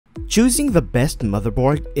Choosing the best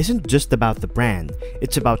motherboard isn't just about the brand,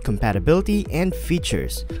 it's about compatibility and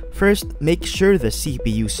features. First, make sure the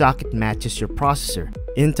CPU socket matches your processor.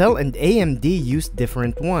 Intel and AMD use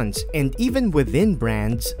different ones, and even within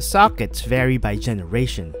brands, sockets vary by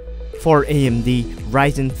generation. For AMD,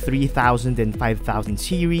 Ryzen 3000 and 5000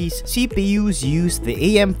 series, CPUs use the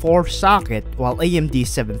AM4 socket, while AMD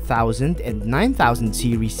 7000 and 9000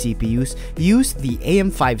 series CPUs use the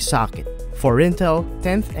AM5 socket. For Intel,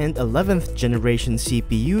 10th and 11th generation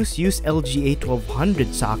CPUs use LGA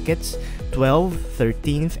 1200 sockets, 12th,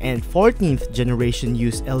 13th, and 14th generation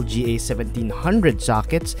use LGA 1700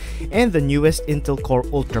 sockets, and the newest Intel Core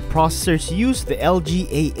Ultra processors use the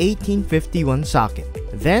LGA 1851 socket.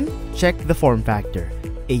 Then, check the form factor: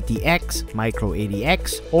 ATX,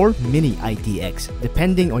 Micro-ATX, or Mini-ITX,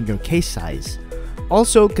 depending on your case size.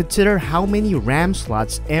 Also, consider how many RAM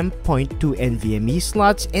slots, M.2 NVMe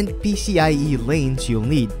slots, and PCIe lanes you'll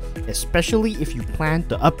need, especially if you plan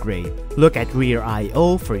to upgrade. Look at rear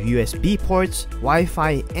I/O for USB ports,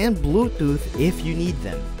 Wi-Fi, and Bluetooth if you need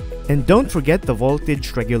them. And don't forget the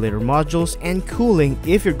voltage regulator modules and cooling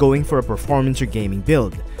if you're going for a performance or gaming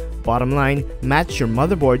build. Bottom line, match your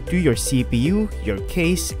motherboard to your CPU, your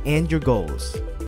case, and your goals.